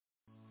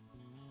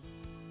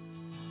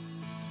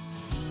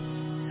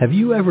Have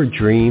you ever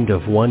dreamed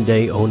of one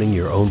day owning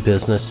your own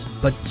business,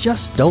 but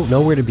just don't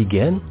know where to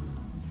begin?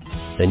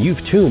 Then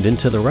you've tuned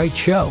into the right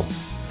show.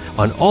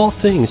 On All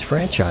Things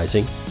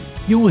Franchising,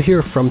 you will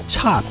hear from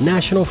top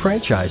national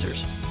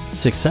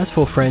franchisors,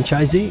 successful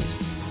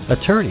franchisees,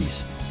 attorneys,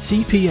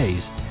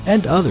 CPAs,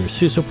 and others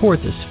who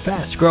support this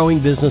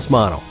fast-growing business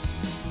model.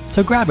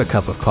 So grab a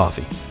cup of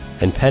coffee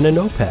and pen and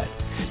notepad,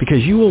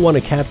 because you will want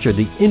to capture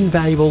the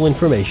invaluable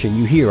information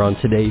you hear on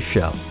today's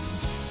show.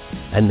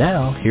 And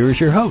now, here is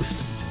your host,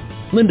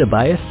 Linda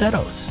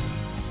Ballesteros.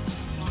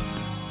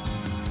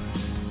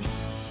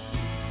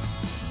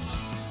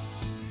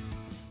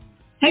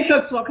 Hey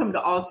folks, welcome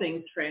to All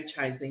Things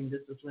Franchising.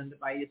 This is Linda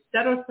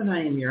Ballesteros, and I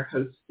am your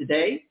host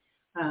today.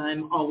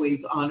 I'm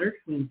always honored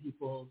when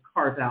people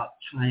carve out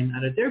time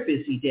out of their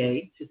busy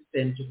day to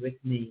spend with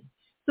me.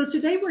 So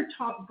today we're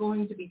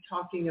going to be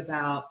talking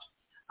about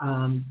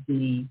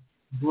the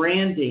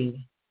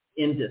branding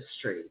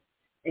industry.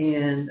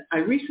 And I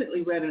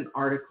recently read an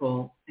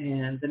article,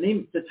 and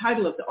the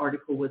title of the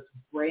article was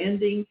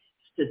Branding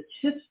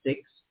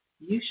Statistics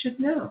You Should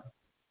Know.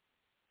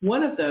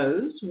 One of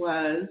those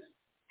was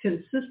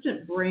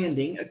consistent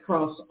branding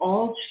across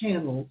all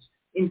channels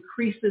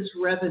increases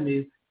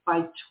revenue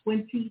by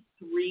 23%.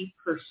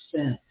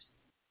 That's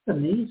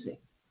amazing.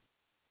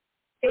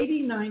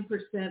 89%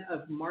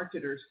 of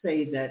marketers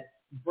say that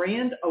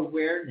brand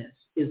awareness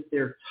is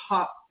their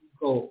top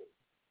goal.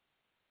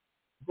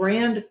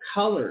 Brand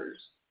colors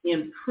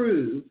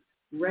improve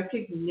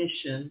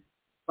recognition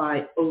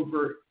by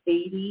over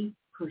 80%.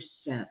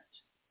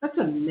 That's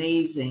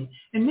amazing.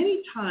 And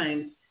many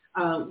times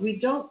we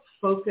don't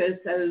focus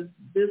as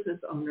business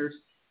owners.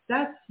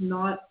 That's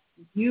not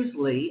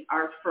usually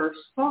our first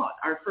thought.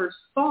 Our first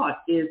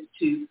thought is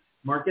to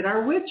market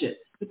our widget.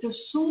 But there's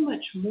so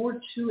much more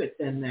to it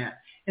than that.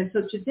 And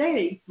so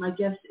today, my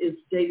guest is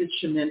David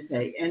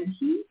Chimente, and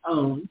he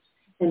owns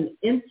an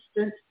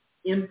Instant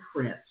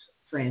Imprints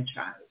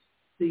franchise.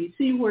 So you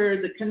see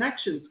where the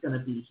connection's going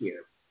to be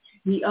here.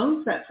 He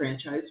owns that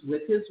franchise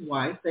with his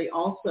wife. They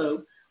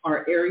also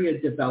are area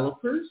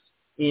developers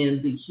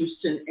in the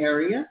Houston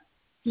area.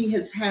 He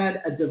has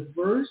had a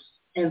diverse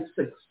and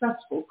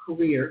successful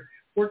career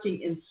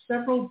working in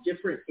several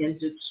different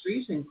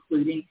industries,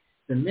 including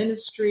the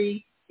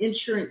ministry,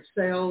 insurance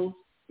sales,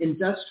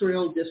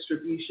 industrial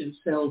distribution,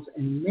 sales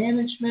and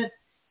management,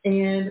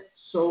 and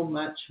so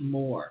much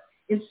more.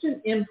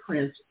 Instant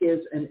Imprints is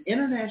an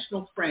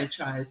international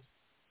franchise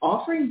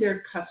offering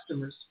their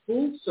customers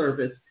full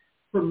service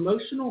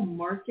promotional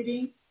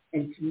marketing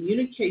and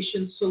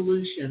communication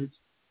solutions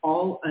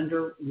all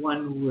under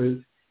one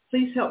roof.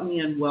 Please help me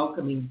in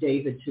welcoming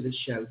David to the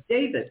show.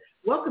 David,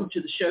 welcome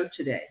to the show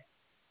today.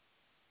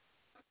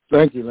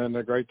 Thank you,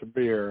 Linda. Great to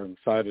be here. I'm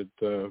excited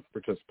to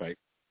participate.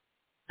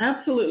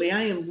 Absolutely.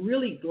 I am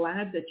really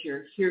glad that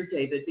you're here,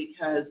 David,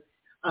 because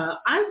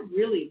I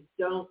really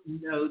don't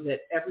know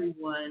that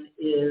everyone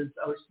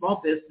or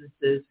small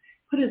businesses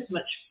put as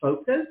much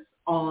focus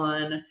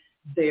on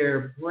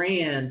their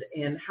brand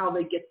and how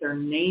they get their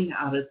name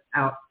out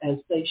as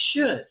they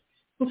should.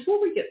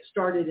 Before we get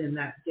started in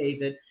that,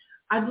 David,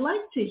 I'd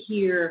like to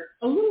hear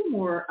a little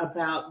more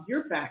about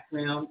your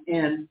background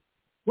and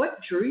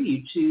what drew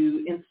you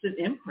to Instant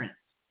Imprints.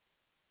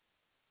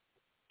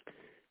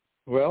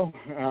 Well,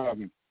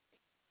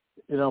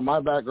 my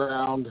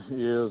background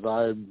is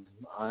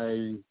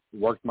I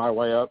worked my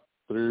way up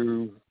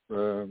through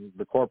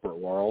the corporate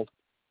world.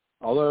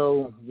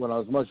 Although when I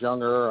was much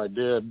younger, I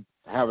did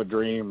have a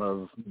dream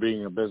of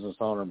being a business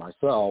owner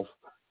myself.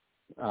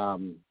 I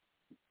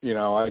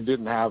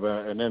didn't have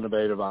an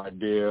innovative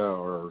idea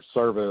or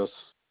service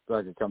that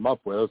I could come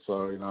up with,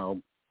 so,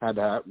 had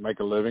to make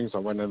a living, so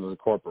I went into the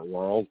corporate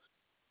world.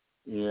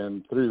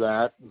 And through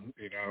that,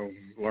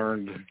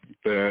 learned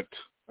that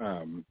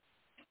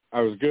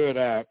I was good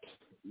at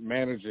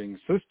managing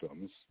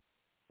systems,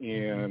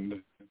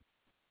 and,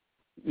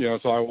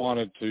 so I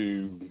wanted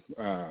to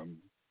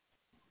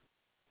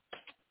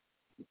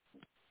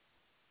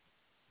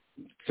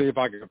see if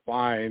I could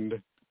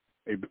find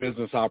a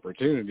business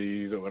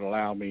opportunity that would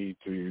allow me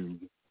to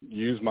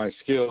use my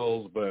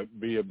skills but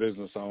be a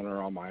business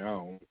owner on my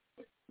own.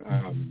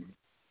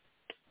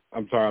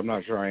 I'm sorry, I'm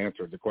not sure I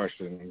answered the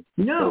question.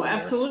 No,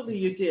 absolutely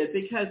you did,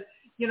 because,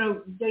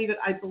 David,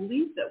 I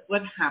believe that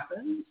what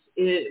happens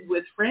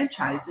with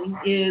franchising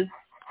is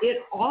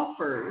it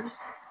offers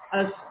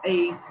us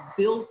a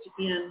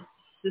built-in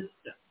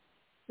system.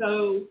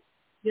 So,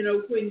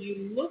 when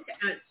you look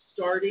at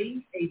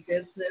starting a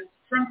business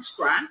from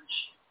scratch,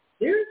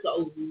 there's a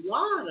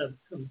lot of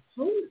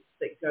components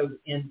that go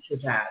into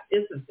that,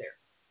 isn't there?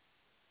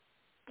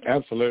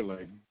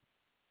 Absolutely.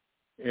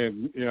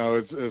 And,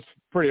 it's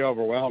pretty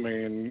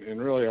overwhelming,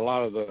 and really a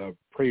lot of the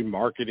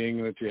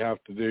pre-marketing that you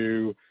have to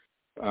do,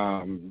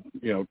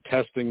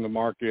 testing the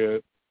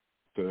market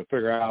to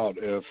figure out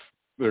if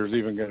there's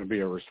even going to be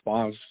a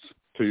response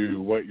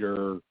to what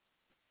your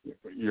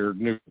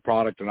new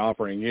product and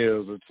offering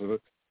is.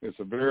 It's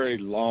a very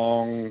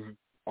long,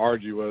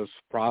 arduous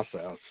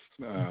process.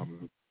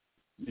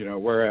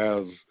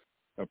 Whereas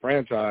A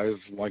franchise,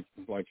 like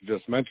you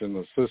just mentioned,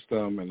 the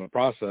system and the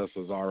process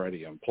is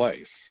already in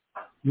place.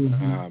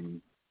 Mm-hmm.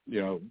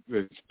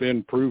 It's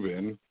been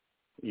proven,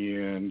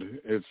 and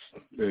it's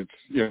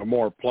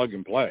more plug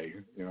and play.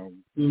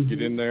 Mm-hmm.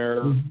 Get in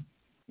there,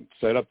 mm-hmm.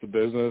 set up the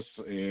business,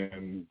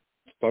 and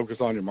focus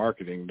on your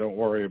marketing. Don't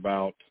worry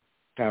about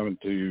having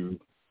to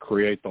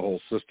create the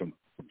whole system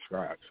from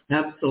scratch.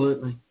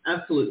 Absolutely.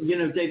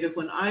 David,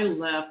 when I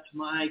left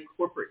my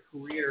corporate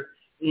career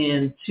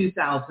in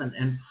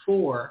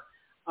 2004,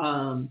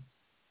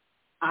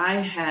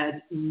 I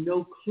had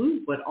no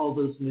clue what all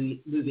those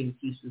moving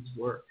pieces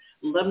were,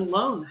 let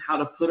alone how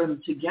to put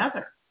them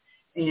together.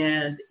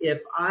 And if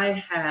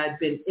I had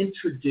been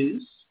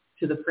introduced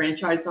to the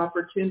franchise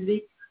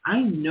opportunity,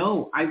 I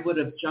know I would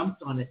have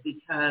jumped on it,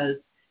 because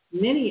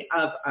many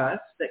of us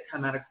that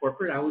come out of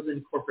corporate, I was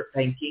in corporate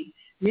banking,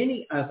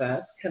 many of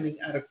us coming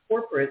out of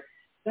corporate,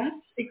 that's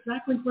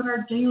exactly what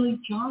our daily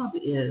job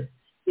is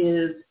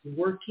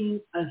working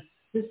a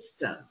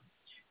system.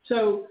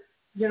 So,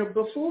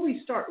 before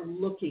we start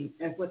looking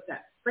at what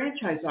that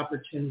franchise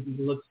opportunity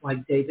looks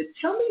like, David,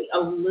 tell me a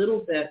little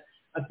bit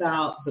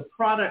about the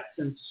products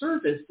and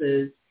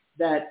services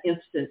that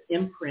Instant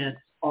Imprints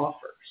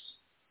offers.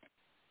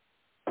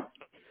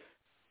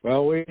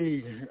 Well,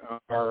 we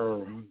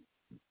are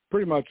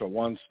pretty much a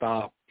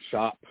one-stop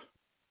shop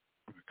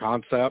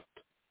concept.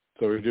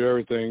 So we do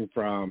everything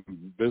from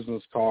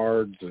business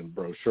cards and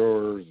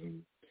brochures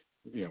and,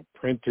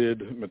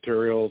 printed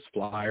materials,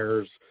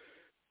 flyers,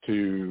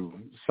 to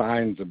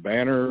signs and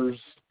banners,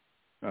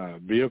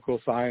 vehicle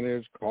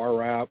signage, car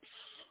wraps.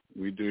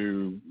 We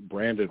do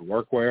branded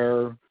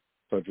workwear,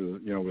 such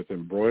as, with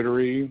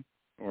embroidery,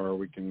 or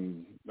we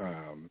can,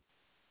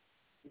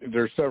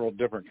 there's several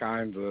different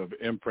kinds of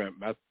imprint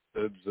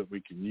methods that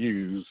we can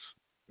use.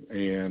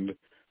 And,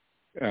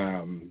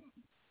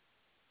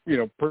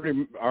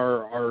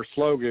 our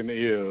slogan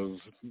is,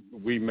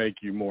 we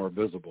make you more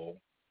visible.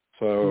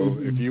 So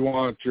mm-hmm. if you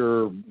want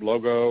your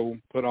logo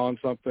put on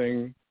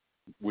something,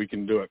 we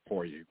can do it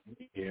for you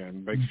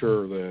and make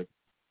sure that,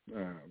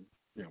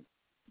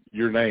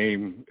 your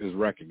name is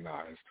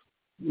recognized.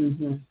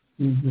 Mm-hmm.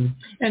 Mm-hmm.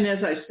 And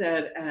as I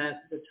said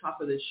at the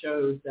top of the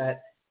show,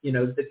 that,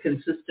 the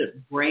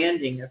consistent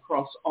branding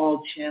across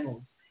all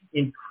channels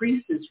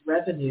increases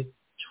revenue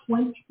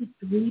 23%,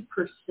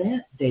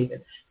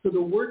 David. So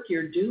the work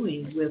you're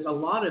doing with a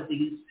lot of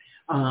these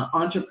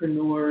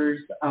entrepreneurs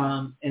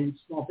and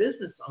small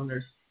business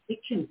owners, it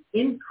can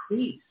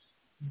increase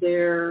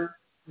their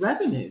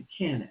revenue,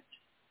 can it?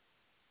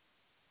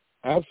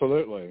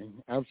 Absolutely.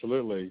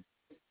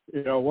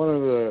 One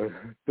of the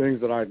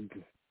things that I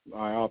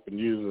often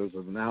use as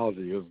an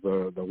analogy is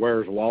the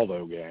Where's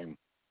Waldo game.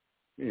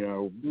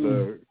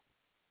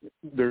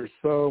 There's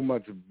so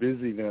much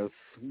busyness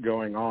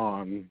going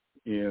on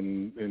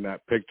in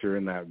that picture,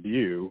 in that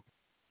view,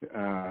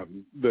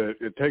 that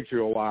it takes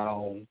you a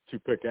while to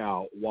pick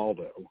out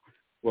Waldo.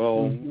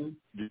 Well, mm-hmm.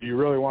 do you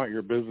really want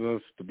your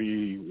business to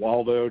be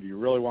Waldo? Do you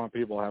really want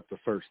people to have to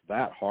search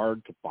that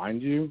hard to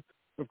find you?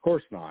 Of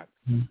course not.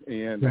 Mm-hmm.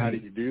 And how do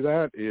you do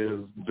that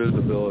is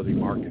visibility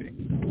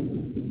marketing.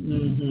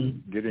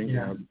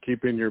 Mm-hmm.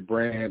 Keeping your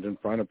brand in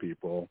front of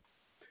people.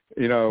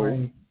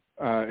 Right.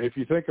 If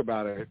you think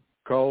about it,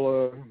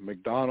 Coca-Cola,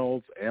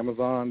 McDonald's,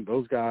 Amazon,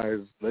 those guys,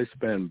 they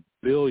spend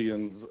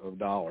billions of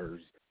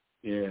dollars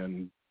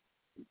in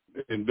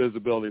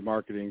visibility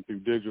marketing through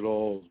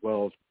digital as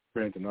well as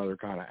print and other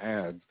kind of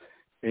ads.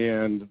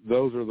 And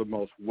those are the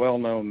most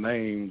well-known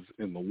names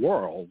in the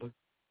world,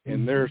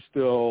 and they're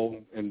still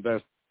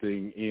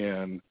investing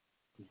in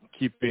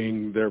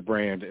keeping their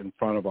brand in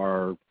front of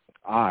our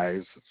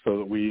eyes so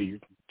that we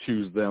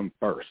choose them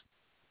first.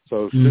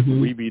 So shouldn't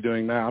we be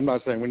doing that? I'm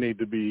not saying we need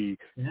to be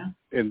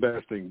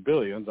investing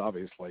billions,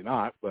 obviously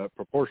not, but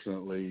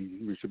proportionately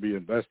we should be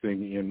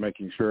investing in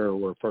making sure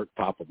we're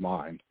top of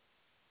mind.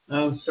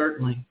 Oh,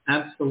 certainly.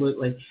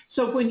 Absolutely.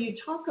 So when you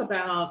talk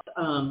about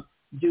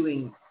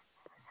doing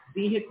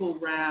vehicle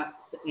wraps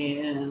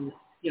and,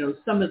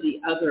 some of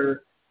the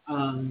other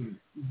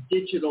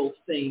digital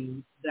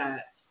things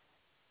that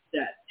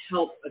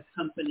help a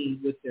company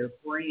with their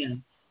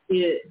brand,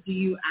 do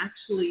you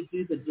actually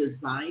do the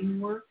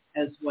design work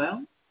as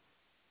well?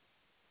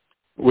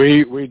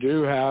 We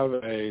do have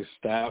a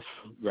staff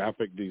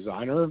graphic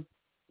designer,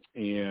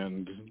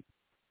 and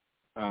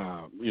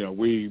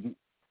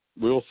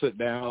we'll sit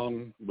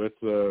down with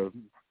the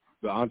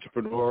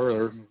entrepreneur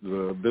or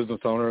the business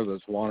owner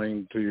that's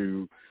wanting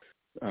to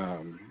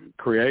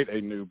create a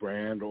new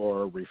brand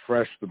or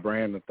refresh the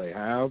brand that they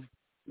have,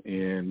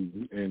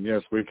 and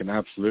yes, we can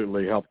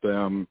absolutely help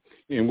them,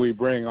 and we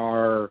bring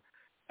our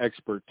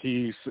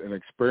expertise and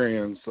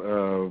experience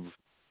of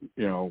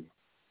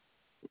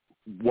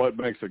what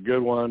makes a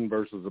good one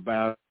versus a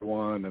bad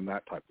one and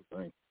that type of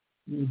thing.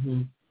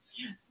 Mm-hmm.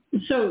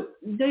 So,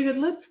 David,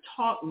 let's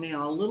talk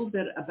now a little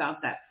bit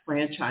about that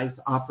franchise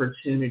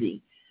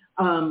opportunity.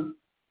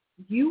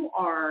 You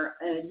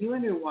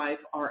and your wife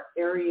are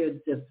area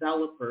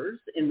developers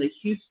in the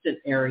Houston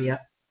area.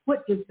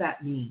 What does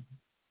that mean?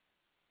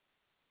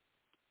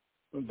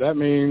 That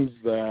means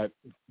that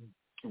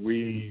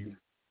we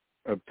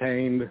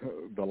obtained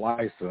the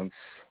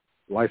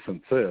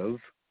licenses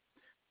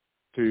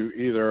to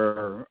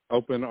either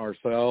open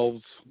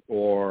ourselves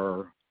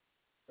or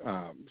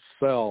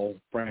sell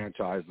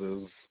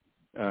franchises.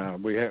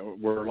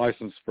 We're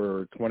licensed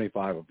for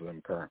 25 of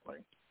them currently.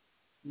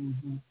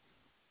 Mm-hmm.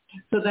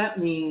 So that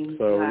means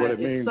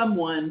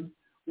someone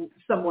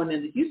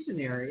in the Houston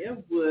area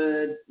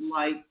would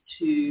like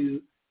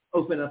to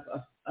open up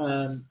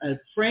a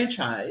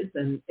franchise,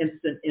 an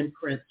Instant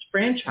Imprints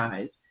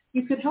franchise,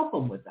 you could help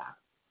them with that.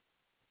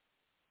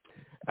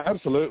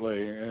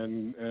 Absolutely,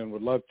 and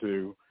would love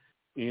to.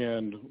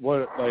 And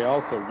what they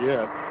also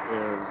get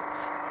is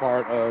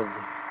part of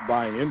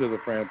buying into the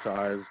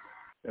franchise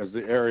as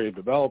the area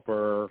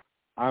developer.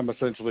 I'm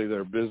essentially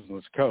their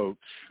business coach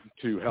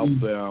to help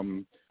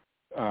them,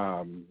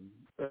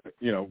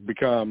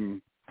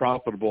 become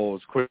profitable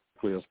as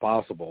quickly as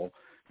possible.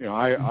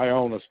 I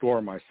own a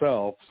store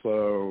myself,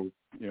 so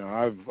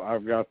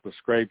I've got the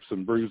scrapes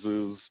and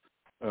bruises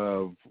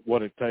of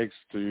what it takes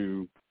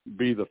to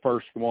be the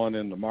first one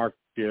in the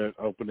market,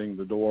 opening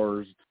the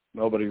doors.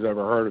 Nobody's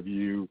ever heard of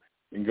you,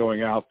 and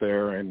going out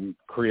there and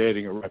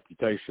creating a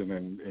reputation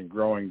and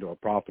growing to a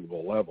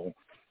profitable level.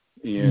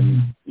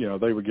 And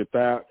they would get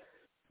that.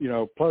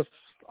 Plus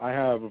I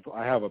have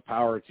a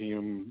power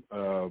team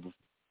of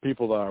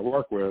people that I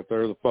work with.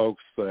 They're the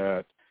folks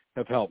that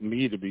have helped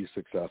me to be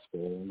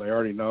successful. They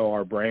already know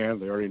our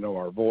brand. They already know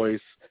our voice.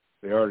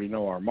 They already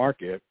know our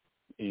market,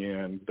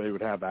 and they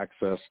would have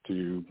access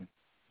to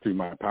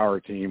my power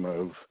team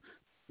of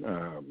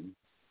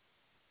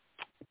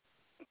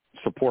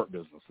support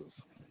businesses.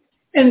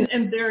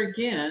 And there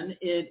again,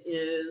 it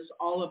is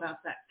all about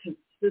that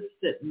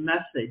consistent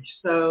message.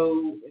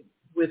 So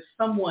with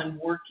someone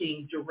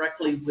working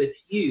directly with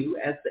you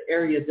as the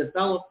area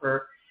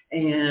developer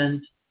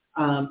and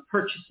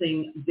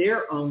purchasing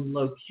their own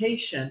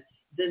location,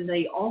 then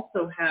they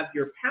also have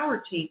your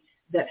power team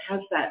that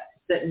has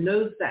that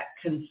knows that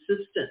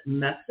consistent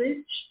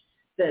message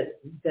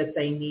that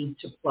they need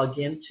to plug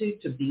into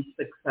to be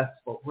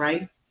successful,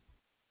 right?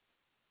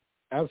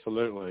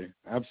 Absolutely.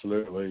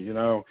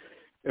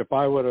 If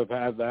I would have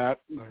had that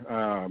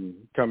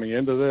coming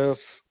into this,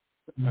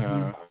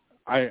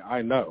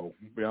 I know,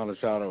 beyond a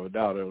shadow of a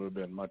doubt, it would have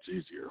been much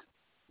easier.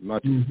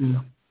 Much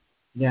easier.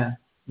 Yeah.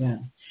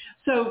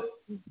 So,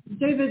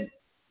 David,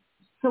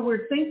 so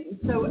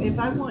if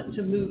I want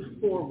to move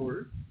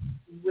forward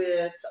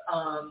with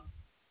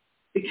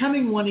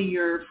becoming one of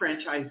your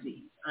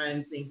franchisees,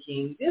 I'm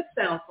thinking this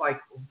sounds like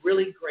a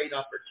really great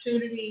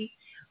opportunity.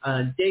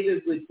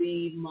 David would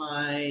be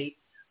my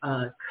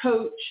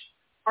coach.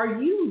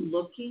 Are you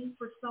looking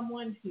for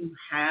someone who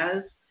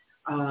has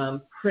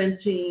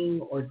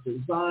printing or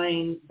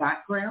design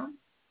background?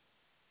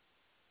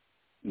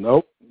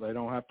 Nope, they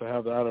don't have to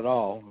have that at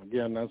all.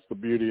 Again, that's the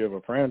beauty of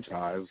a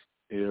franchise,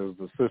 is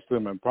the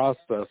system and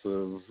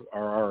processes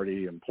are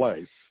already in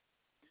place.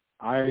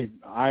 I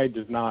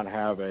did not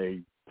have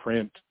a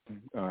print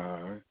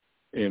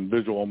and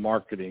visual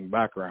marketing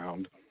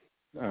background.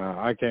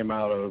 I came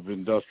out of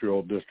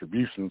industrial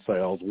distribution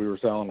sales. We were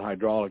selling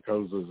hydraulic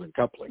hoses and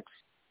couplings.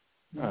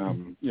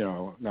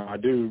 Now I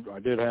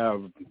did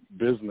have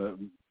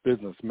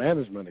business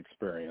management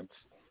experience,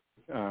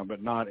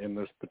 but not in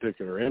this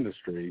particular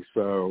industry.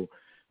 So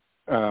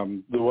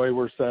the way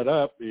we're set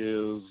up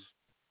is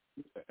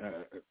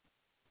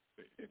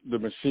the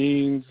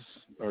machines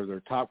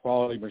they're top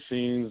quality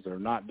machines. They're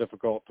not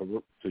difficult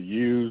to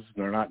use.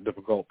 They're not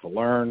difficult to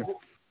learn.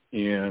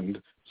 And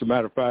as a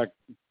matter of fact,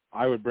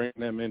 I would bring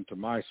them into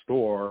my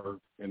store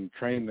and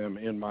train them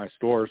in my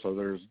store, so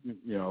there's,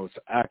 it's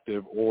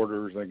active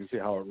orders. They can see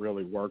how it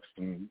really works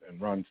and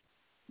runs,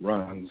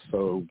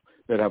 so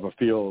they'd have a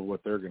feel of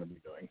what they're going to be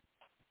doing.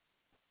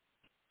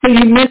 So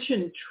you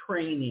mentioned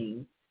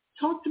training.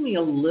 Talk to me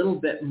a little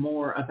bit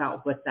more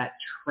about what that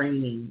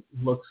training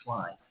looks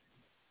like.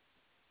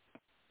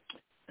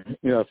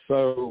 Yeah,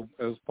 so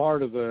as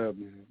part of the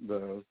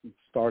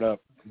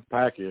startup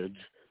package,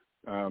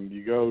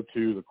 you go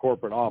to the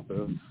corporate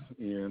office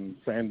in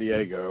San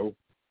Diego,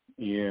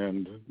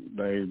 and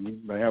they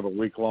have a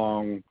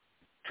week-long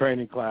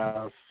training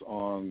class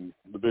on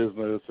the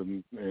business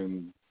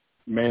and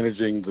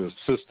managing the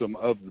system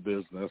of the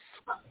business.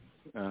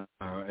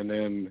 And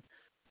then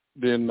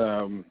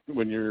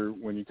when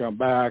you come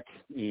back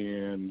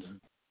and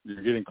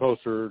you're getting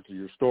closer to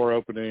your store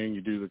opening, you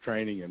do the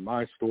training in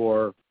my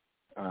store.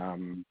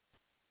 And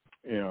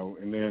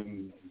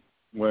then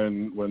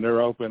when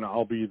they're open,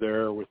 I'll be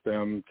there with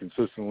them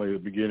consistently at the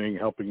beginning,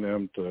 helping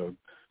them to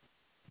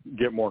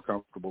get more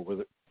comfortable with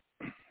it.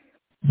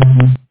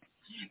 Mm-hmm.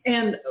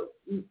 And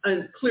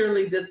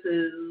clearly this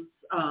is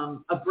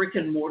a brick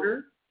and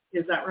mortar,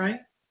 is that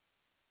right?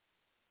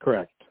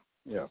 Correct,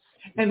 yes.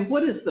 And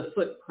what is the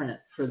footprint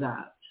for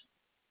that?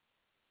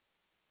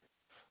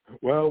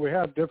 Well, we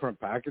have different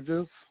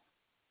packages.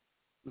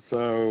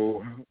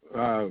 So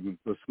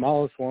the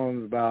smallest one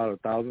is about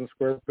 1,000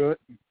 square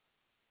foot,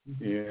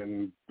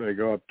 and they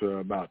go up to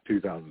about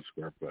 2,000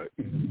 square foot.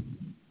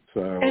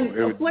 So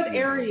and what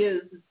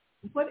areas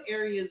what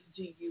areas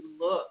do you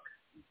look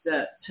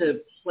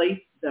to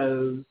place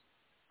those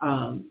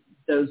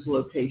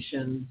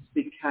locations?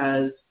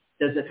 Because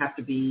does it have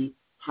to be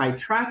high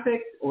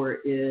traffic, or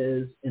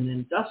is an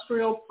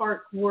industrial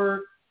park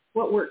work?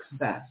 What works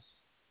best?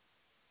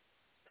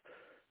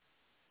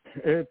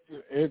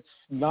 It's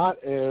not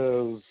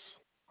as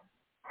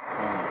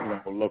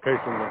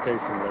location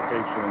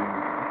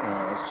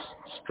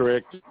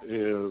strict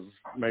as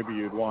maybe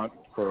you'd want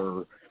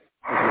for if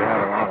you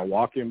had a lot of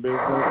walk-in business.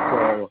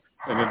 So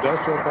an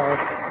industrial park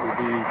would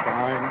be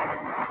fine.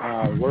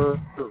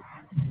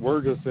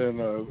 We're just in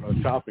a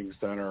shopping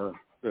center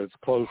that's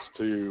close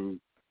to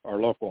our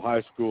local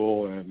high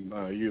school and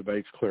U of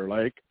H Clear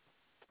Lake.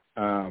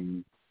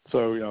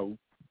 So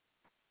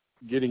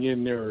getting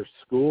in near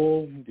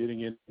school, getting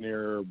in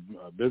near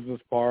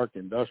business park,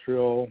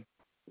 industrial,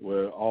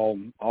 were all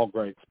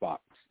great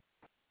spots.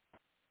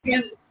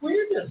 And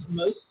where does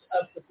most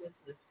of the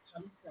business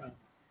come from?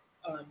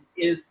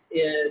 Is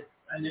it,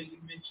 I know you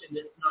mentioned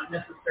it's not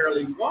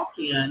necessarily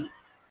walk-in,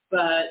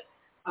 but,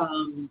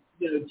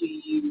 do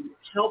you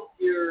help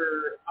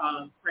your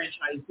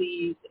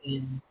franchisees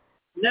in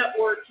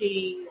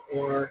networking,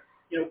 or,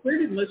 where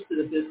did most of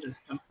the business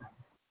come from?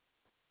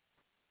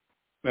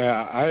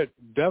 Yeah,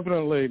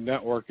 definitely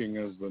networking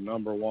is the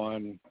number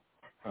one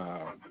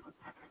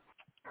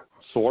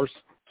source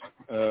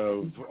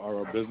of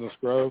our business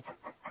growth.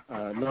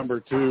 Number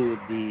two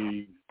would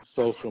be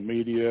social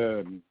media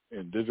and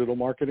digital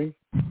marketing,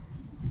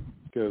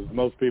 because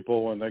most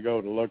people, when they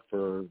go to look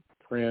for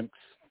prints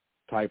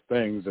type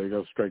things, they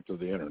go straight to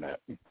the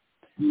internet.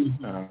 So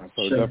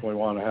sure. Definitely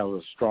want to have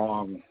a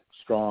strong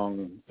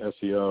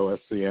SEO,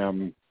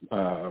 SCM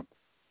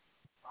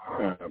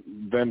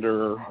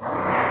vendor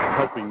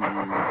helping you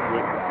with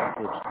that,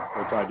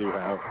 which I do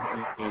have.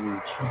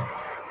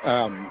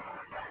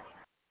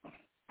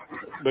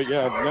 But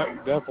yeah,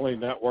 definitely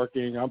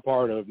networking. I'm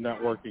part of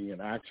Networking in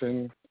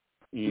Action,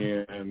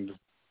 and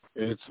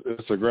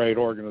it's a great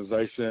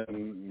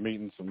organization,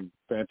 meeting some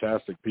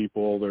fantastic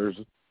people. There's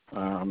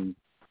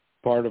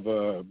part of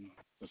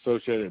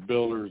Associated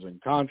Builders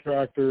and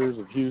Contractors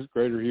of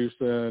Greater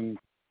Houston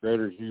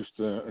Builders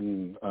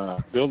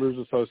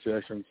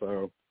Association,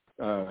 so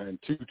and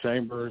 2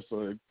 chambers.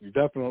 So you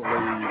definitely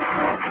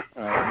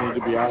need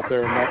to be out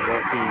there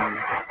networking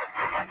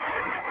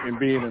and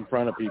being in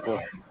front of people.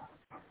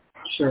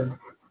 Sure.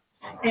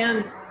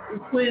 And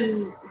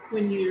when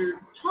you're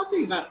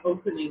talking about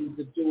opening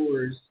the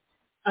doors,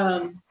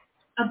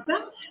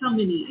 about how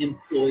many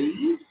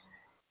employees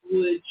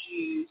would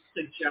you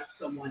suggest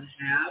someone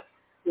have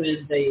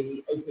when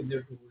they open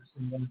their doors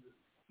in one of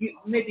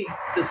maybe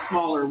the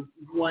smaller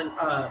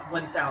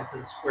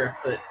 1,000 square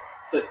foot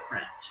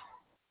footprint?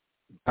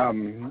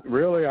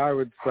 Really, I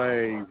would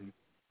say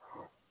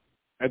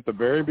at the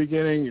very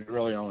beginning, you'd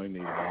really only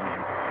need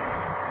one.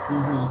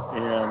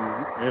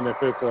 And if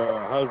it's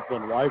a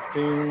husband-wife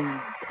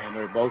team and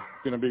they're both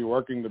going to be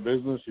working the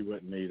business, you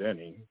wouldn't need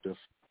any, just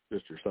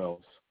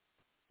yourselves.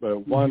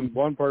 But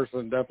one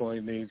person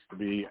definitely needs to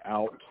be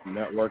out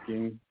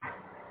networking,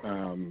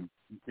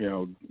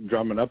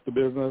 drumming up the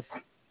business,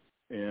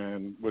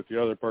 and with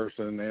the other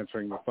person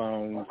answering the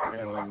phones,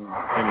 handling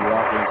any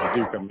walk-ins that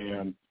do come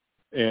in,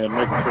 and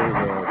making sure the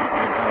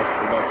in-house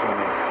production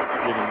is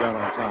getting done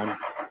on time.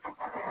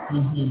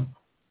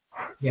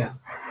 Yeah.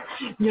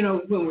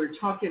 When we're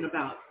talking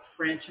about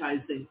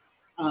franchising,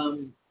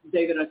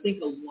 David, I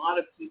think a lot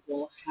of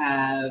people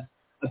have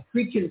a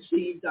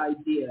preconceived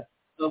idea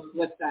of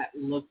what that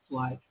looks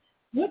like.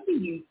 What do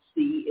you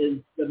see is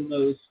the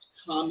most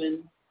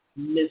common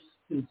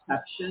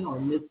misconception or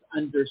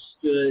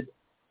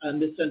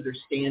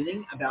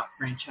misunderstanding about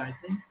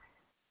franchising?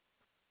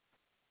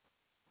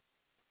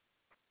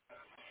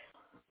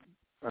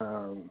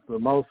 The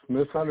most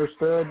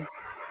misunderstood,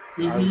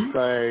 I would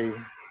say,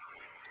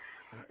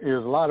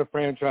 is a lot of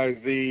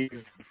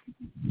franchisees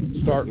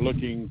start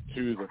looking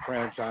to the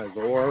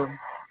franchisor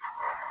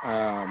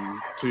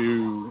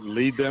to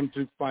lead them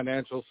to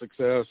financial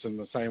success in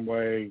the same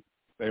way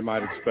they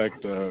might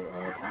expect a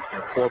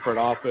corporate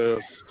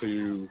office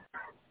to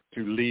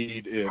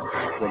lead its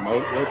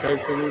remote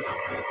locations.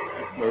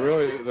 But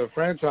really, the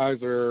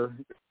franchisor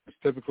is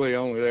typically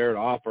only there to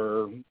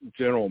offer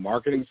general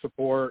marketing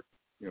support,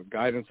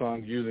 guidance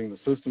on using the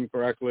system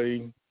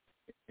correctly,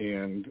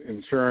 and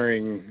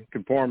ensuring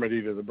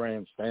conformity to the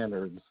brand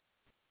standards,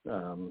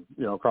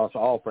 across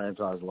all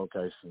franchise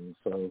locations.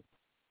 So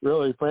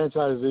really,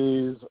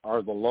 franchisees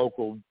are the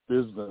local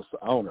business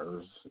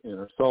owners and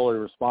are solely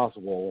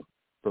responsible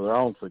for their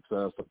own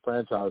success. The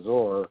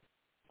franchisor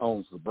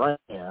owns the brand,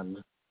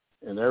 and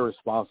they're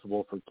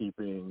responsible for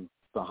keeping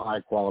the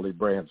high-quality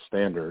brand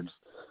standards.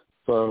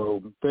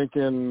 So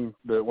thinking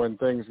that when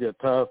things get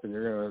tough and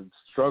you're going to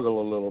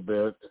struggle a little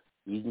bit,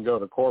 you can go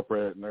to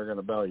corporate and they're going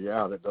to bail you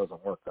out. It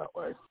doesn't work that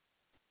way.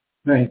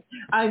 Right.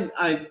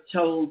 I've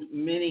told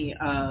many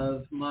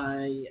of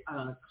my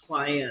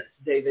clients,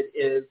 David,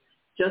 is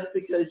just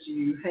because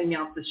you hang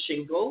out the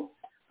shingle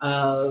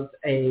of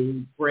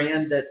a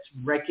brand that's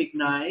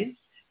recognized,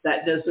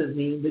 that doesn't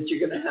mean that you're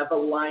going to have a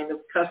line of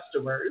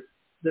customers.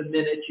 the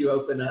minute you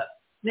open up.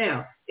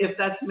 Now, if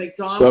that's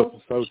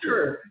McDonald's, so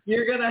sure,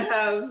 you're going to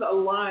have a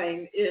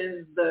line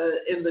in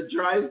the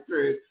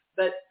drive-through.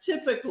 But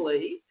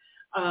typically,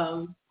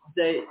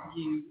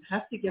 you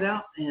have to get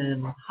out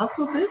and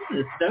hustle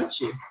business, don't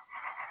you?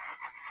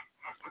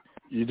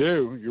 You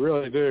do. You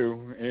really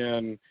do.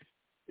 And,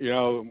 you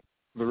know,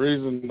 the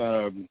reason,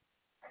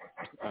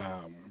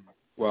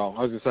 well,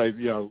 I was going to say,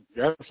 you know,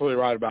 you're absolutely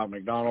right about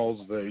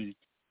McDonald's. As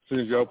soon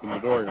as you open the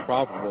door, you're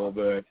profitable.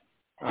 But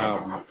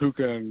how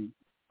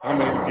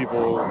many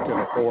people can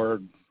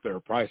afford their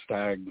price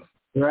tag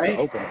right. to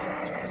open?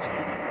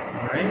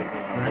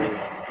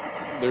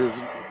 Right. There's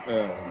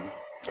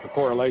a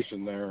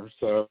correlation there.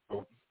 So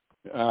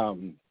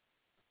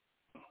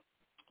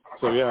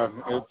yeah,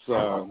 it's.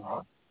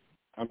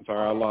 I'm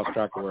sorry, I lost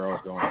track of where I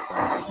was going.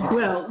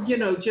 Well, you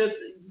know, just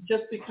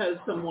because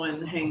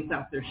someone hangs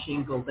out their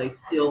shingle, they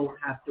still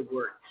have to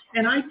work.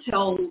 And I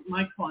tell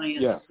my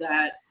clients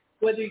that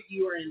whether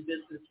you are in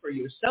business for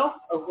yourself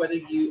or whether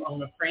you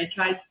own a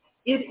franchise,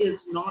 it is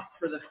not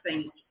for the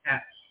faint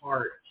at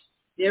heart.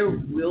 There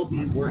will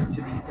be work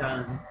to be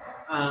done.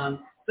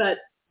 But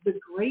the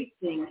great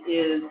thing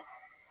is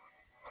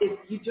if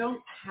you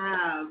don't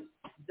have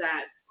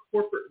that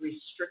corporate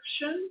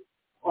restriction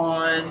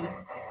on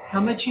how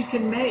much you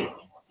can make,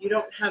 you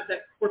don't have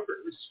that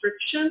corporate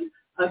restriction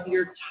of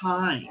your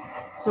time.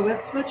 So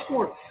it's much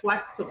more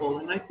flexible.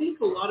 And I think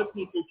a lot of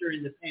people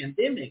during the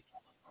pandemic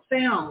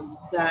found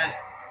that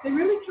they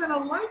really kind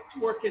of liked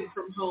working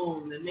from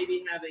home and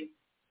maybe having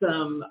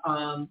some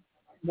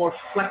more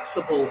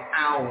flexible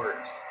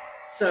hours.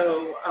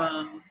 So,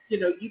 you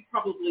know, you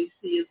probably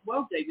see as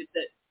well, David,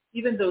 that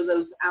even though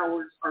those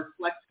hours are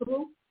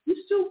flexible, you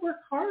still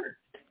work hard.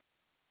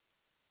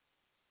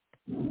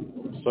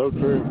 So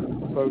true.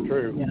 So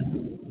true. Yeah.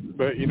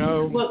 But, you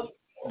know,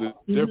 the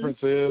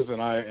difference is,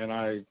 and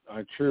I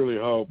truly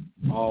hope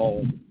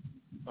all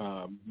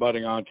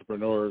budding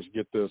entrepreneurs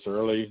get this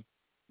early,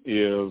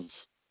 is,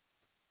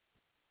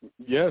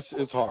 yes,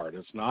 it's hard.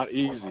 It's not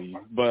easy,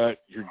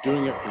 but you're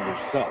doing it for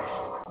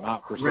yourself,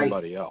 not for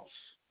somebody else.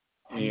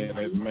 And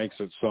it makes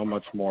it so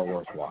much more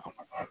worthwhile.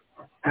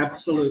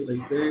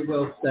 Absolutely. Very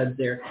well said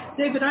there.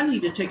 David, I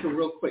need to take a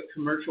real quick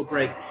commercial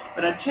break,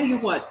 but I tell you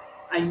what,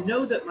 I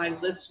know that my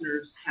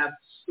listeners have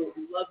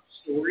love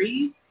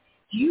stories.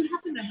 Do you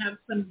happen to have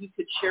some you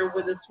could share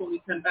with us when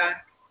we come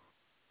back?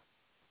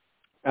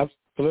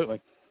 Absolutely.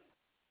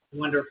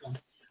 Wonderful.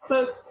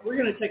 Folks, we're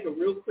going to take a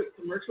real quick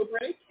commercial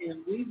break,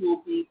 and we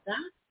will be back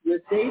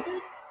with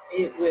David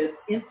with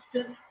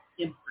Instant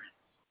Imprints.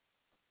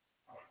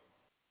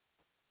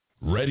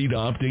 Ready to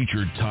update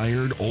your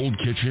tired old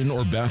kitchen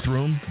or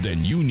bathroom?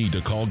 Then you need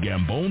to call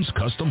Gambone's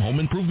Custom Home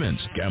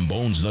Improvements.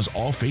 Gambone's does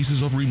all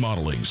phases of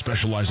remodeling,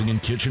 specializing in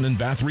kitchen and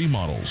bath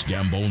remodels.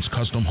 Gambone's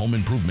Custom Home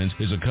Improvements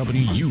is a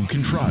company you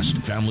can trust.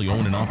 Family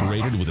owned and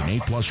operated with an A+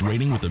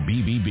 rating with the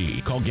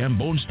BBB. Call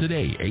Gambone's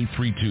today,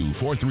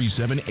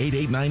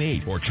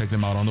 832-437-8898, or check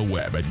them out on the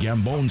web at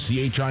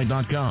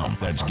GamboneCHI.com.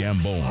 That's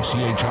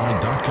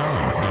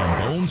GamboneCHI.com.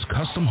 Gambone's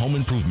Custom Home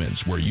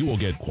Improvements, where you will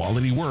get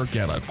quality work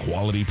at a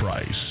quality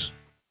price.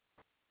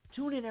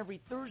 Tune in every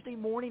Thursday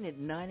morning at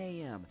 9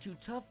 a.m. to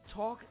Tough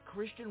Talk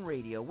Christian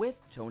Radio with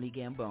Tony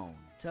Gambone.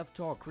 Tough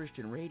Talk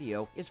Christian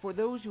Radio is for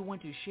those who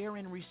want to share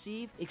and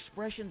receive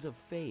expressions of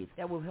faith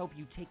that will help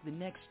you take the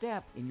next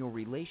step in your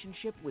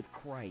relationship with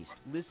Christ.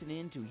 Listen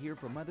in to hear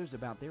from others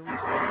about their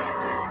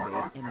experiences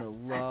of faith and the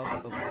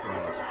love of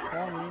Christ.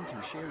 Call in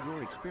to share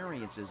your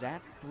experiences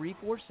at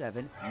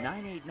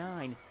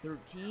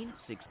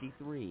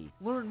 347-989-1363.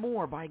 Learn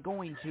more by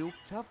going to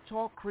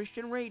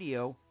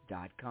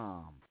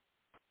toughtalkchristianradio.com.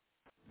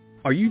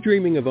 Are you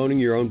dreaming of owning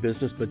your own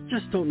business but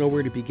just don't know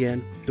where to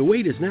begin? The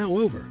wait is now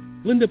over.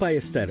 Linda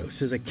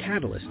Ballesteros is a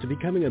catalyst to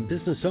becoming a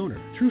business owner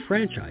through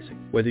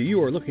franchising. Whether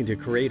you are looking to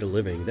create a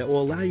living that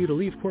will allow you to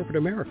leave corporate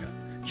America,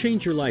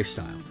 change your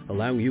lifestyle,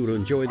 allowing you to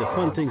enjoy the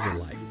fun things in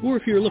life, or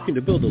if you're looking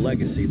to build a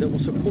legacy that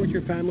will support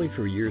your family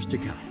for years to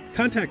come.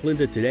 Contact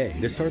Linda today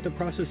to start the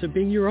process of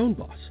being your own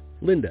boss.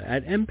 Linda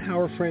at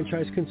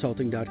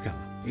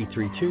empowerfranchiseconsulting.com,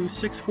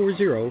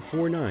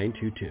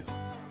 832-640-4922.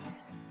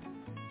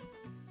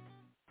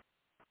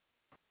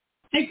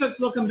 Hey folks,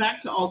 welcome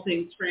back to All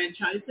Things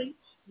Franchising.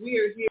 We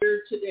are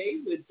here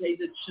today with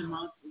David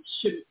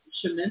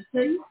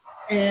Chimenti,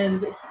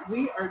 and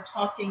we are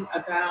talking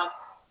about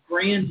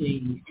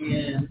branding.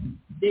 And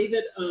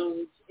David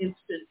owns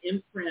Instant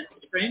Imprint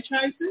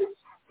franchises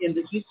in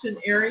the Houston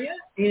area.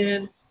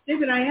 And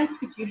David, I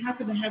asked if you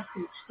happen to have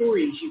some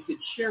stories you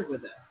could share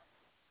with us.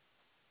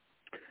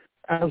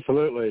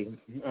 Absolutely.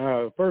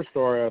 First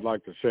story I'd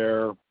like to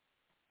share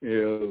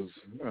is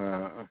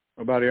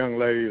about a young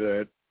lady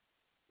that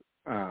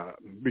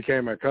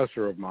became a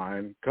customer of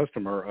mine.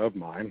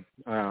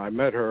 I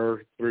met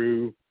her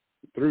through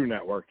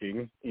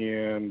networking,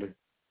 and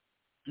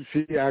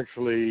she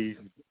actually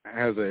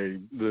has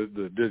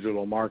the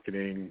digital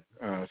marketing,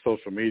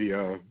 social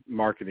media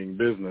marketing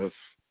business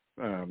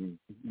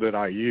that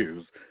I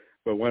use.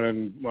 But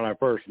when I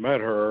first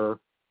met her,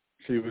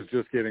 she was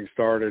just getting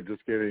started,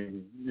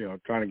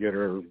 trying to get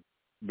her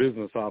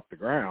business off the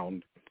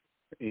ground.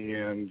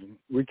 And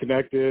we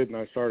connected, and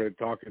I started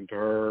talking to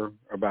her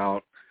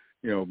about,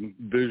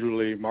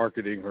 visually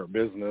marketing her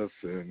business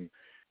and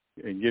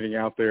getting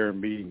out there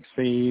and being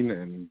seen.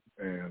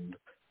 And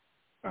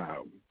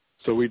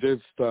so we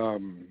did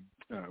some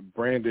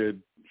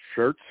branded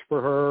shirts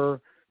for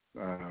her,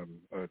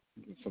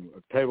 some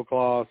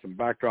tablecloths and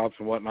backdrops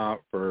and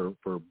whatnot for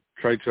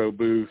trade show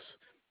booths,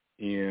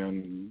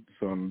 and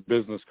some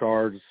business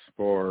cards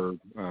for,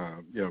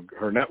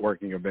 her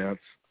networking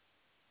events.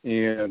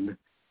 And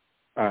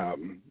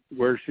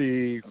where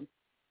she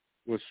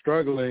was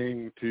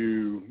struggling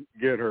to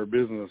get her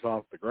business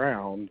off the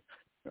ground,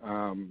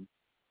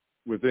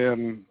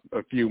 within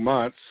a few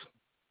months,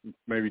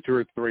 maybe 2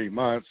 or 3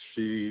 months,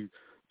 she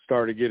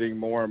started getting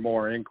more and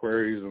more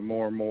inquiries and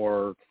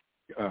more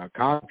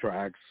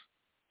contracts,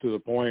 to the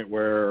point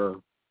where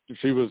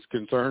she was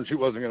concerned she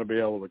wasn't going to be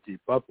able to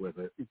keep up with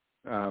it.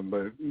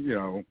 But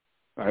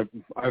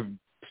I've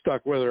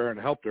stuck with her and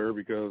helped her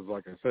because,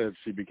 like I said,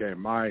 she became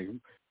my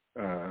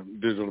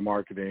digital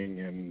marketing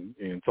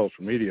and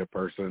social media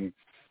person,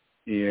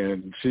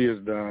 and she has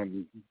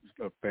done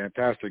a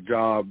fantastic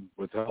job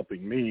with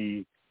helping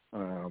me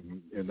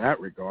in that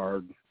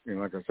regard.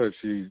 And like I said,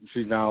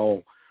 she's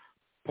now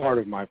part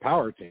of my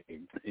power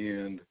team.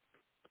 And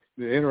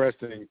the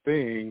interesting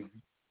thing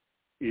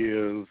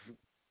is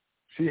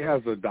she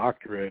has a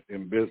doctorate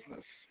in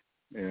business,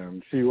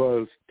 and she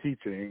was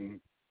teaching,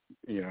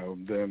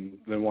 then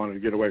wanted to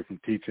get away from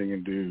teaching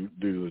and do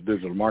the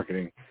digital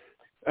marketing.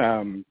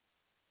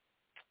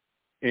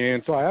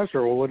 And so I asked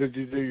her, well, what did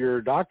you do your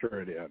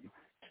doctorate in?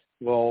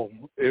 Well,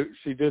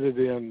 she did it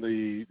in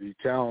the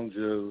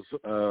challenges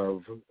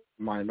of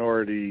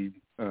minority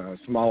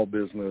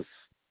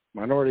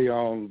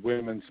minority-owned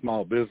women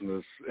small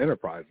business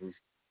enterprises.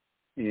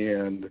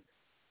 And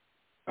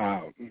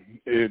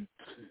it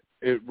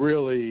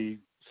really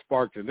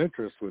sparked an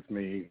interest with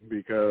me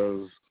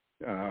because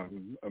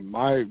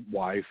my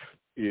wife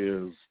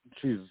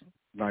she's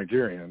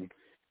Nigerian,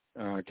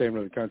 came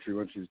to the country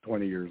when she was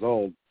 20 years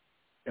old.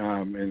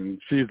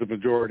 And she's the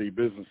majority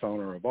business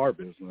owner of our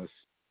business.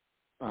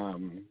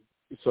 And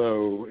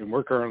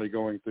we're currently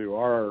going through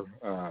our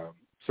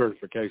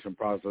certification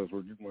process.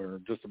 We're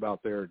just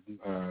about there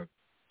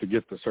to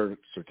get the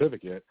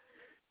certificate.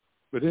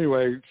 But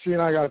anyway, she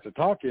and I got to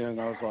talking, and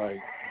I was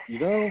like,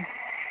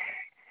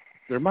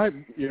 there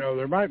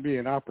might be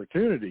an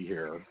opportunity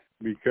here,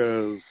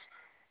 because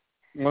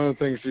one of the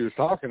things she was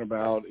talking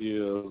about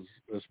is,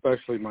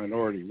 especially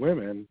minority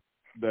women,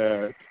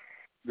 that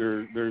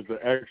there's the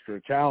extra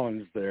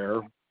challenge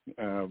there,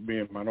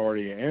 being a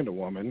minority and a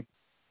woman,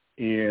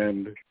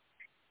 and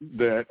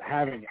that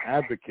having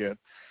advocates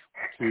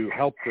to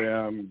help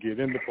them get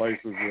into places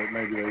that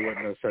maybe they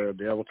wouldn't necessarily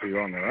be able to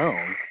on their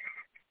own.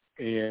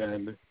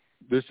 And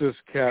this just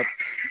kept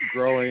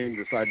growing.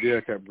 This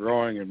idea kept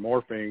growing and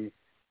morphing.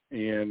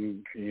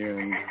 And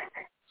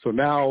so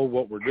now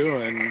what we're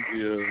doing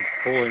is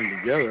pulling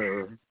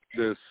together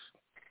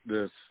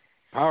this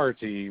power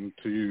team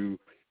to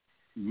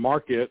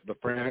market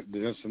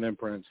the Instant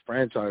Imprints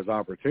franchise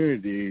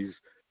opportunities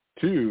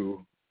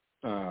to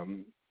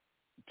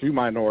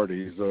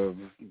minorities of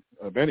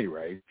any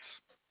race.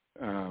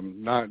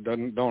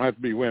 Don't have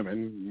to be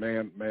women,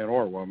 man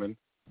or woman,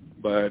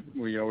 but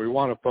we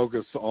want to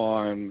focus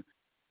on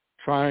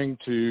trying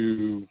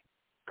to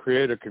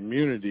create a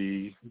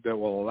community that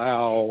will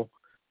allow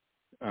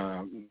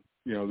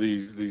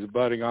these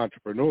budding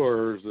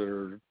entrepreneurs that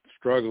are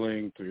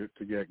struggling to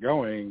get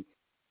going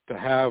to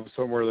have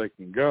somewhere they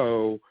can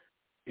go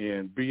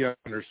and be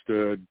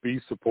understood, be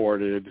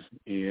supported,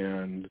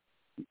 and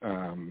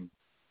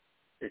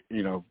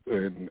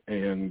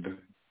and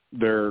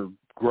their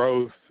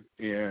growth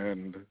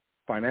and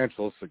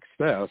financial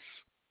success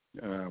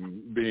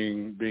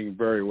being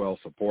very well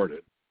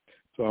supported.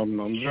 So I'm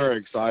very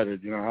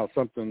excited, how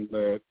something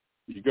that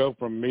you go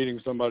from meeting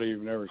somebody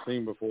you've never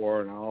seen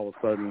before, and all of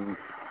a sudden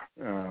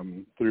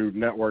through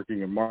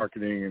networking and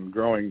marketing and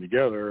growing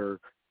together,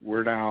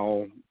 we're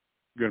now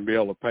going to be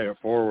able to pay it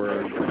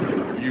forward,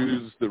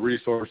 use the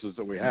resources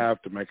that we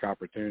have to make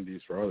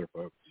opportunities for other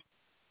folks.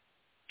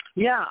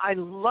 Yeah, I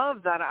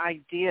love that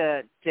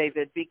idea,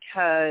 David,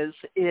 because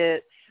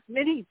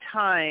many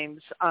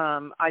times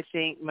I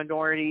think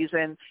minorities,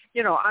 and,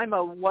 I'm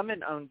a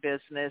woman-owned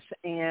business,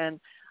 and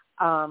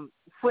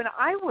when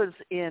I was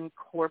in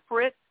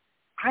corporate,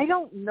 I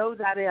don't know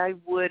that I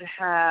would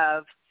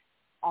have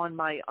on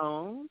my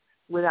own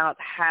without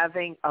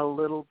having a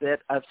little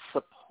bit of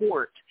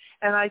support.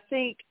 And I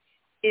think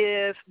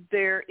if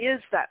there is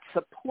that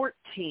support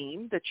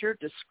team that you're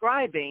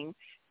describing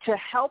to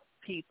help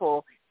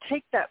people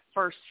take that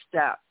first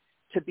step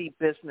to be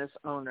business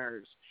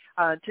owners,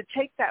 to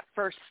take that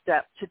first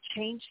step to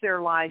change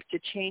their life, to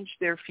change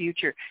their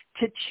future,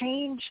 to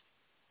change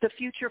the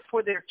future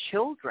for their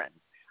children.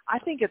 I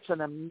think it's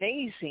an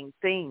amazing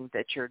thing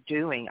that you're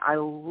doing. I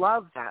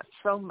love that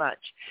so much.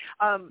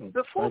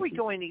 Before we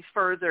go any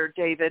further,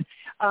 David,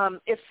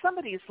 if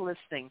somebody's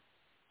listening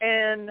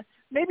and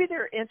maybe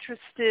they're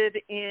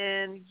interested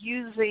in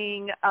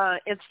using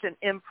Instant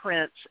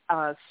Imprints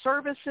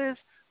services,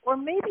 or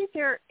maybe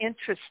they're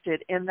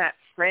interested in that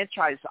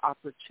franchise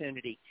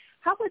opportunity.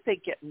 How would they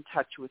get in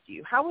touch with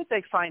you? How would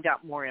they find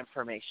out more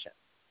information?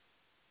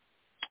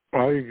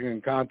 Well, you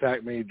can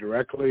contact me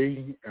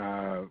directly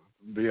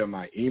via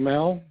my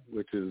email,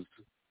 which is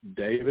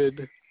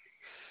David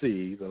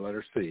C, the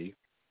letter C,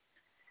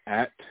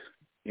 at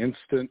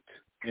Instant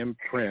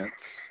Imprints,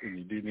 and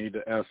you do need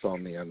the S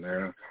on the end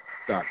there,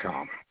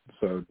 .com.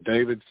 So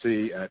David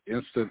C at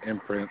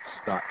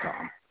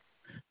instantimprints.com.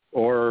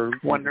 Or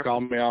you can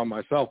call me on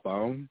my cell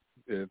phone.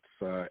 It's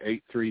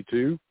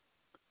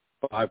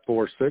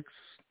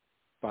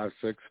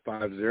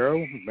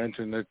 832-546-5650.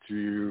 Mention that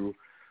you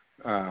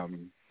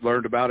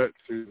learned about it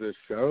through this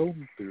show,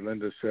 through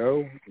Linda's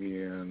show,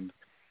 and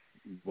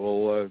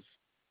we'll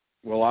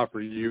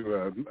offer you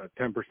a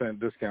 10%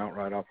 discount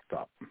right off the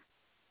top.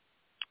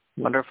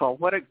 Wonderful.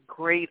 What a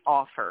great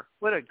offer.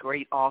 What a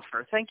great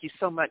offer. Thank you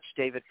so much,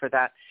 David, for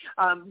that.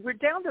 We're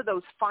down to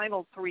those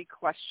final three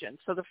questions.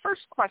 So the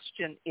first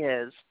question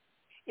is,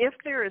 if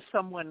there is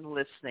someone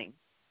listening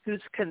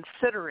who's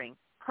considering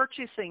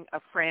purchasing a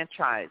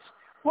franchise,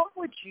 what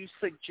would you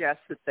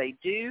suggest that they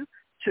do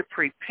to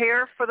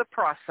prepare for the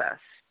process?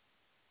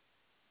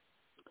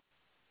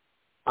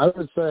 I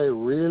would say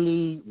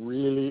really,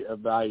 really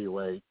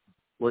evaluate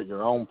what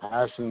your own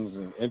passions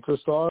and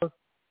interests are,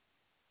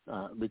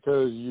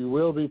 because you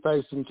will be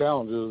facing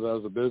challenges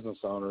as a business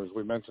owner, as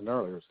we mentioned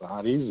earlier. It's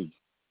not easy.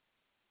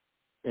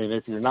 And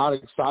if you're not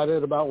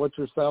excited about what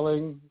you're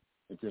selling,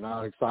 if you're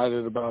not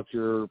excited about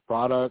your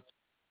product,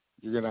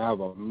 you're going to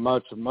have a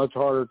much, much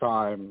harder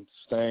time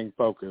staying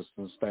focused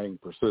and staying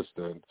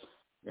persistent.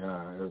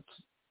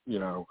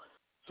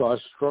 So I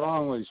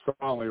strongly,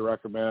 strongly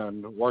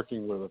recommend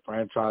working with a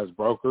franchise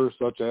broker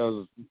such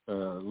as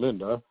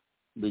Linda,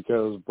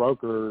 because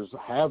brokers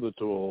have the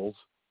tools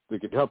that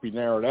could help you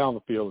narrow down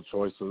the field of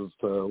choices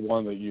to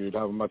one that you'd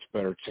have a much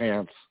better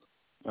chance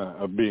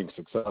of being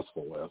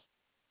successful with.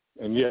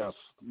 And yes,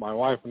 my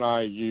wife and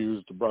I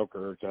used a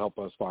broker to help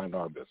us find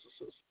our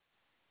businesses.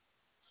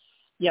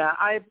 Yeah,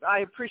 I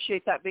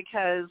appreciate that,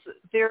 because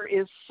there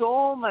is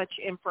so much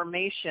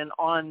information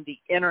on the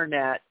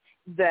internet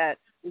that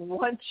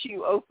once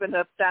you open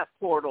up that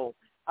portal,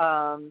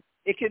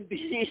 it can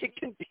be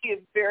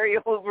very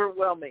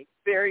overwhelming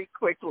very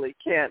quickly,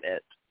 can't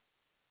it?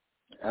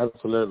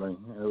 Absolutely,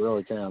 it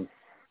really can.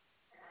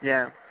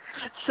 Yeah.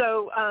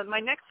 So my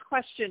next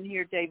question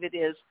here, David,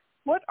 is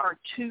what are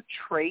two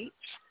traits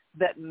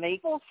that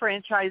make a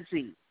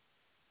franchisee?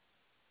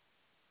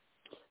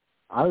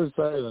 I would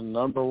say the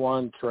number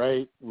one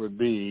trait would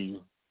be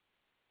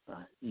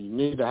you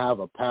need to have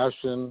a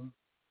passion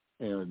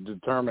and a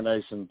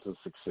determination to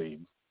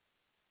succeed,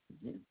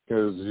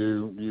 because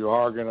you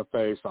are going to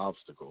face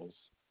obstacles.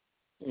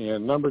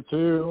 And number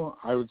two,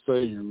 I would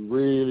say you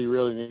really,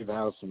 really need to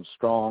have some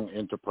strong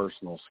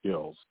interpersonal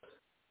skills,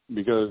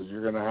 because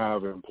you're going to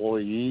have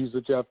employees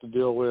that you have to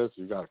deal with.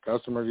 You've got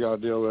customers you got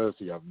to deal with.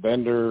 You have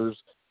vendors,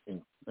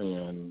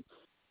 and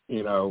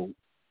you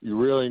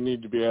really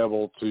need to be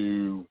able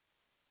to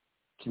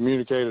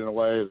communicate in a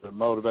way that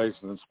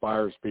motivates and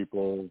inspires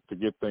people to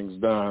get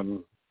things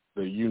done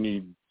that you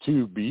need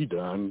to be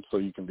done so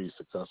you can be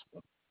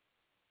successful.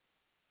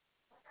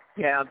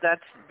 Yeah,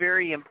 that's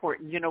very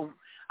important.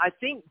 I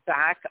think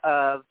back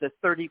of the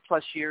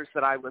 30-plus years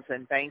that I was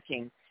in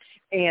banking,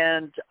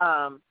 and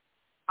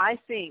I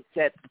think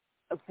that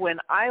when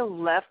I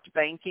left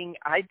banking,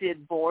 I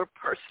did more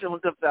personal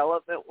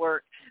development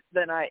work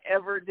than I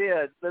ever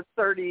did the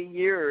 30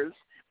 years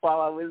while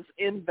I was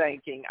in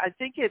banking. I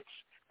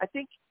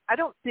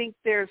don't think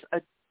there's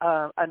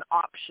an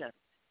option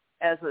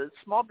as a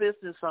small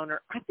business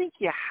owner. I think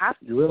you have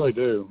to. You really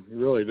do. You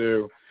really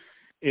do.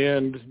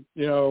 And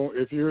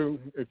if you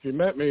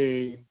met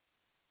me,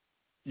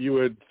 you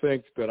would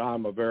think that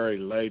I'm a very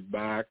laid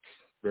back,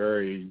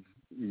 very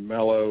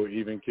mellow,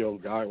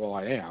 even-keeled guy. Well,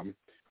 I am.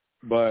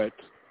 But,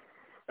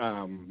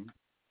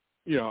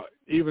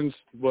 even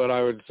what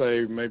I would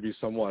say maybe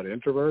somewhat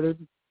introverted.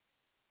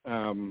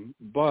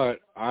 But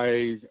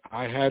I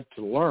had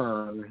to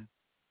learn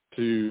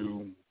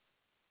to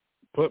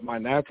put my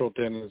natural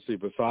tendency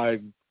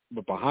behind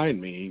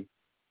me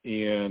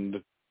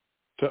and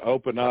to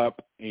open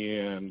up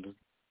and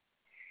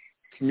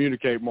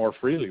communicate more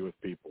freely with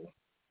people.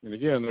 And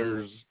again,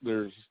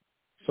 there's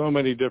so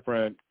many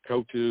different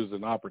coaches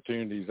and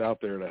opportunities out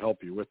there to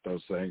help you with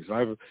those things.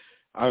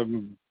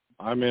 I'm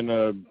in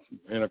a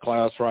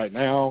class right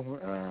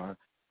now.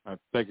 I've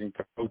taken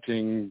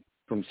coaching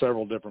from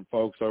several different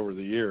folks over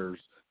the years.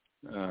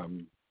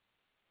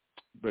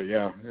 But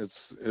yeah,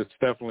 it's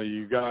definitely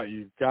you've got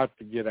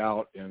to get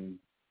out and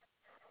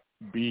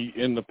be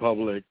in the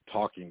public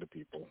talking to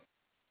people.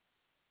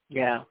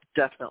 Yeah,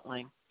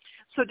 definitely.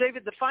 So,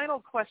 David, the final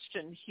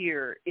question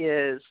here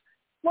is,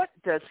 what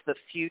does the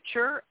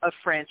future of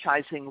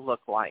franchising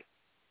look like?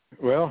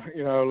 Well,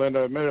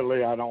 Linda,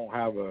 admittedly, I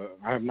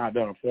have not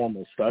done a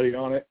formal study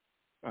on it.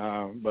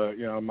 But,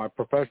 my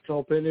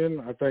professional opinion,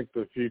 I think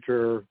the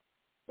future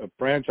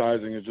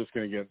franchising is just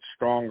going to get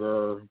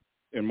stronger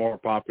and more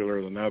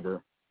popular than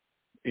ever.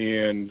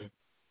 And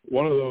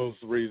one of those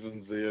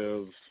reasons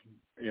is,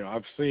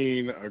 I've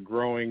seen a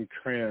growing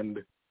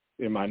trend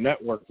in my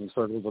networking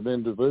circles of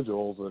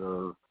individuals that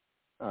are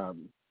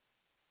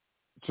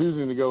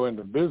choosing to go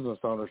into business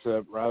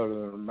ownership rather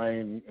than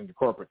remain in the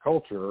corporate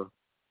culture.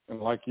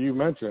 And like you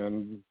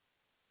mentioned,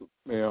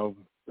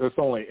 it's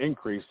only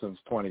increased since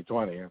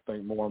 2020. I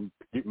think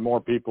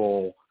more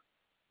people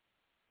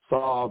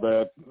saw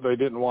that they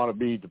didn't want to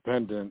be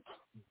dependent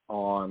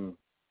on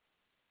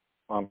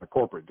the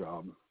corporate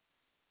job.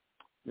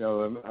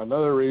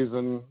 Another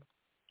reason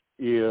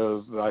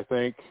is that I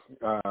think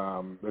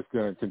it's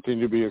going to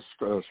continue to be a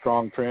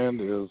strong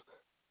trend is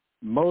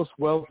most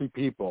wealthy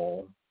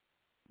people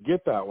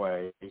get that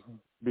way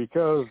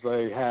because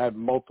they had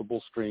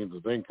multiple streams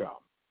of income.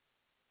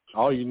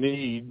 All you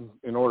need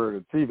in order to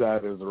achieve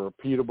that is a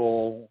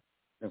repeatable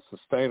and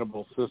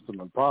sustainable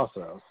system and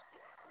process.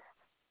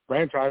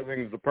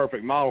 Franchising is the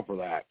perfect model for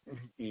that,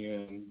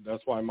 and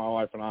that's why my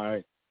wife and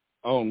I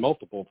own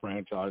multiple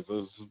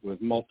franchises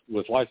with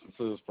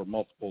licenses for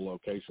multiple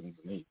locations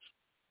in each.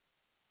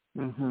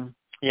 Mm-hmm.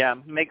 Yeah,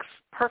 makes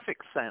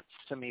perfect sense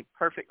to me,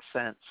 perfect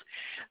sense.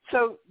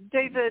 So,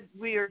 David,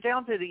 we are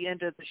down to the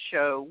end of the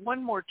show.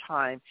 One more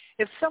time,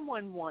 if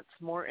someone wants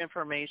more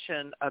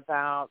information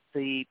about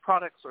the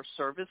products or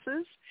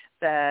services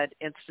that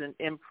Instant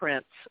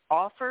Imprints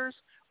offers,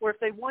 or if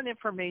they want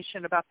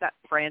information about that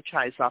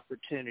franchise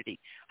opportunity,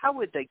 how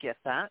would they get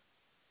that?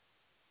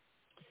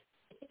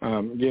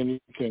 Again, you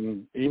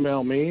can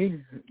email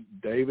me,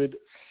 David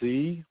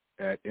C.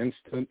 at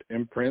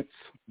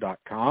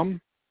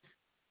instantimprints.com.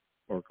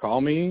 or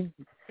call me,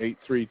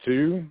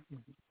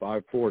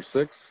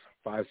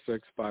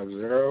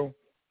 832-546-5650.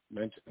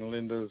 Mention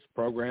Linda's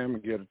program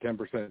and get a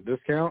 10%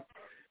 discount.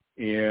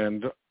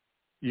 And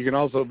you can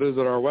also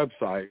visit our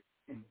website,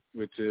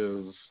 which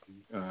is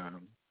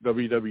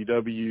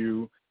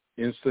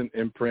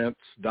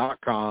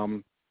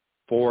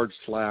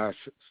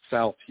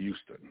www.instantimprints.com/South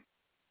Houston.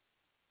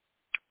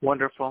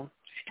 Wonderful.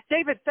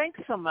 David, thanks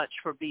so much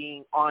for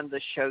being on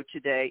the show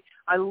today.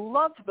 I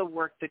love the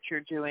work that you're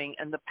doing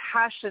and the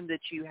passion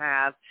that you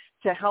have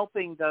to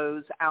helping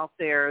those out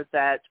there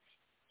that,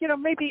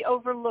 maybe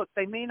overlooked.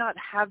 They may not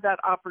have that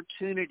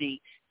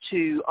opportunity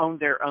to own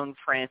their own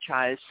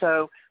franchise.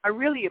 So I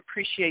really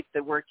appreciate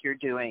the work you're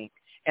doing,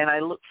 and I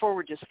look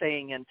forward to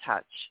staying in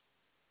touch.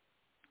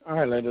 All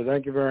right, Linda,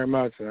 thank you very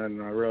much,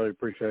 and I really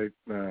appreciate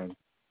the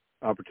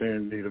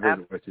opportunity to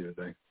visit with you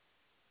today.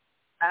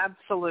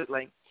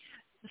 Absolutely.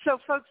 So,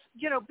 folks,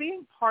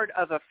 being part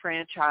of a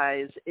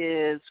franchise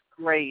is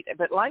great.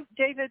 But like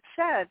David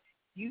said,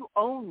 you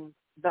own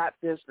that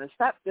business.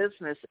 That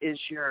business is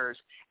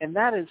yours, and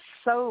that is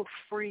so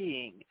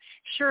freeing.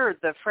 Sure,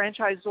 the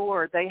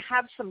franchisor, they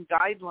have some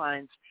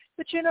guidelines,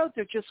 but,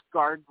 they're just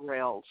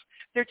guardrails.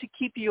 They're to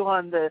keep you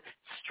on the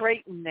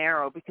straight and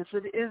narrow because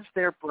it is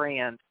their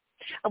brand.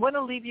 I want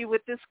to leave you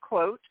with this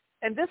quote,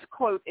 and this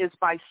quote is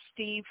by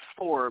Steve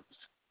Forbes.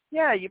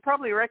 Yeah, you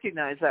probably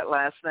recognize that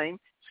last name.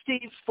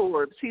 Steve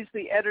Forbes, he's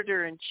the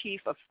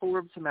editor-in-chief of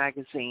Forbes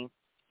magazine.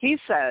 He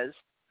says,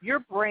 your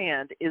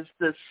brand is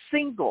the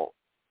single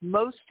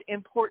most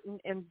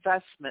important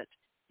investment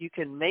you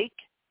can make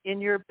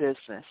in your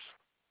business.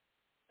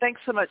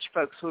 Thanks so much,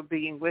 folks, for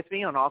being with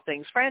me on All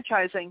Things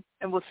Franchising,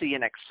 and we'll see you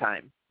next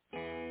time.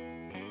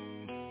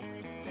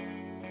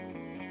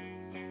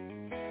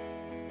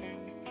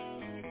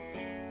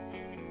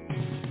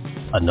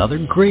 Another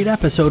great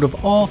episode of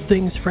All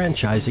Things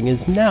Franchising is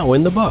now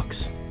in the books.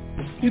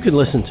 You can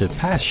listen to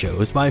past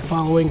shows by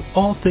following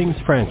All Things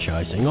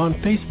Franchising on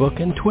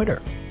Facebook and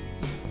Twitter.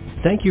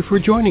 Thank you for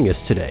joining us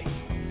today,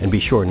 and be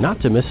sure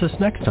not to miss us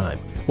next time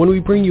when we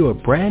bring you a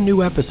brand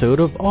new episode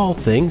of All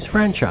Things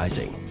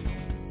Franchising.